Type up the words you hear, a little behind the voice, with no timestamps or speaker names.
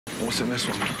What's in this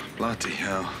one? Bloody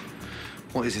hell.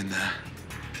 What is in there?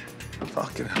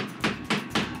 Fucking hell.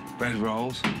 Bread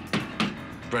rolls.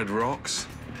 Bread rocks.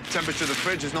 Temperature of the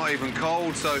fridge is not even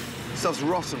cold, so stuff's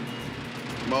rotten.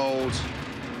 Mold.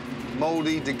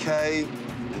 Mouldy, decay,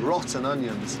 rotten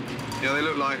onions. Yeah, they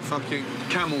look like fucking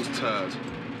camel's turd.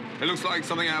 It looks like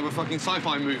something out of a fucking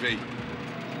sci-fi movie.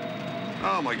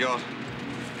 Oh, my God.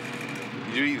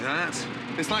 Did you eat that?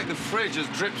 It's like the fridge has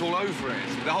dripped all over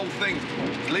it. The whole thing's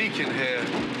leaking here.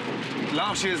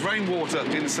 Last year's rainwater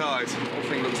inside. The whole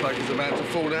thing looks like it's about to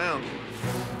fall down.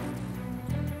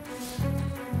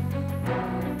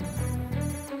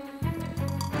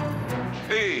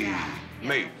 Hey,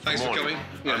 mate. Thanks for coming.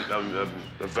 Yeah.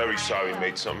 I'm very sorry,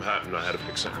 mate. Something happened. I had to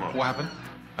pick something up. What happened?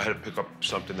 I had to pick up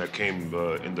something that came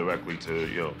indirectly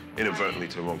to, inadvertently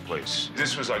to the wrong place.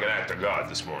 This was like an act of God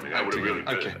this morning. I would have really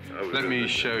Okay. Let me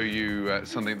show you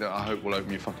something that I hope will open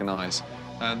your fucking eyes.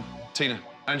 Tina,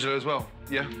 Angela as well.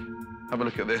 Yeah? Have a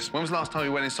look at this. When was the last time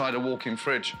you went inside a walk-in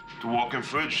fridge? The walk-in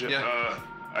fridge? Yeah.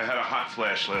 I had a hot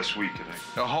flash last week, I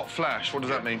think. A hot flash? What does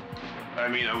that mean? I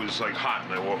mean, I was like hot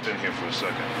and I walked in here for a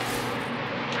second.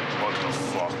 What the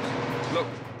fuck? Look,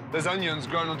 there's onions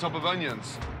growing on top of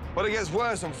onions. But it gets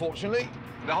worse, unfortunately.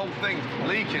 The whole thing's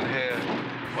leaking here.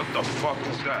 What the fuck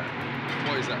is that?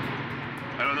 What is that?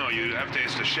 I don't know. You'd have to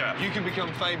ask the chef. You can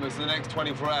become famous in the next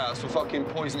 24 hours for fucking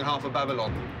poisoning half of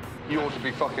Babylon. You ought to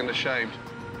be fucking ashamed.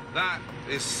 That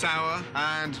is sour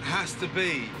and has to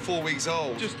be 4 weeks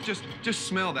old. Just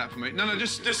smell that for me. No,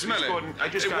 just smell it. Gordon, I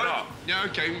just got up. Yeah,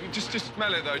 okay. Just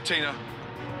smell it though, Tina.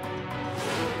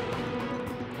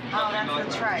 Oh,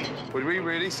 that's the tray. Would we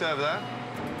really serve that?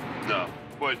 No.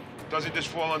 But doesn't this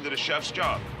fall under the chef's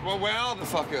job? Well, where are the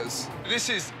fuckers? This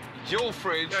is your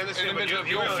fridge in the middle of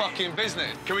your fucking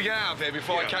business. Can we get out of here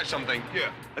before I catch something?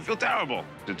 Yeah. I feel terrible.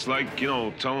 It's like,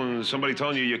 somebody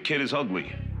telling you your kid is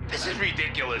ugly. This is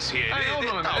ridiculous here. Hey, hold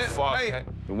on a minute. Fuck. Hey.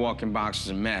 The walk-in box is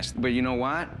a mess. But you know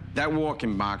what? That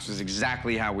walk-in box was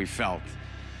exactly how we felt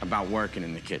about working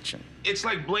in the kitchen. It's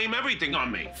like blame everything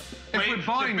on me. If we're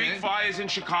buying the big fires in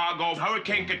Chicago,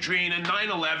 Hurricane Katrina,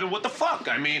 9/11, what the fuck?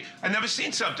 I mean, I've never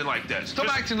seen something like this.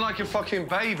 Stop acting like a fucking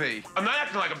baby. I'm not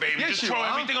acting like a baby. Yes, Just you throw are.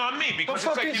 everything on me because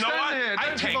Well, it's like, you know fucking what? stand here. I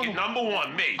Don't take give it. Number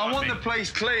one, me. I want me. the place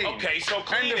clean. Okay, so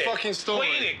clean End it. of fucking story.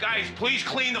 Clean it, guys. Please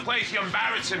clean the place. You're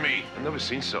embarrassing me. I've never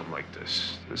seen something like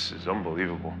this. This is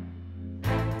unbelievable.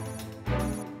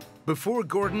 Before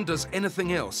Gordon does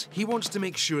anything else, he wants to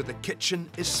make sure the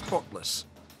kitchen is spotless.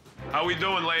 How we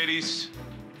doing, ladies?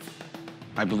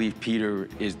 I believe Peter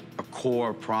is a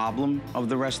core problem of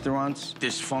the restaurant's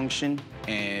dysfunction,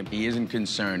 and he isn't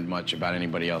concerned much about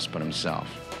anybody else but himself.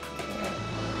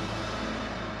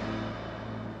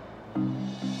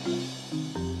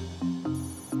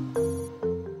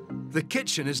 The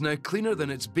kitchen is now cleaner than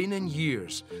it's been in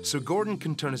years, so Gordon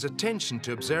can turn his attention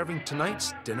to observing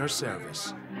tonight's dinner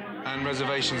service. And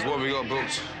reservations, what have we got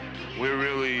booked? We're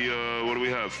really, what do we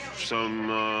have? Some,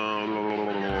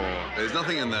 There's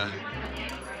nothing in there.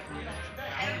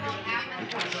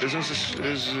 Business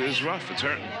is rough. It's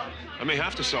hurting. I may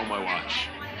have to sell my watch.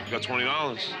 Got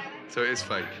 $20. So it is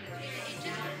fake.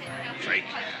 Fake?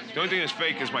 The only thing that's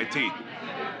fake is my teeth.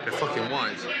 They're fucking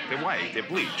white. They're white. They're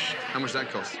bleached. How much does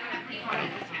that cost?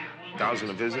 $1,000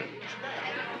 a visit.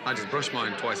 I just brush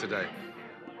mine twice a day.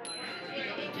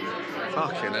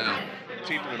 Fucking hell.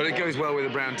 But it goes well with a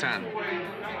brown tan.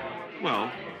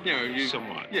 Well, You know,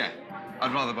 somewhat. Yeah.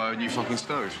 I'd rather buy a new fucking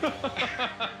stove.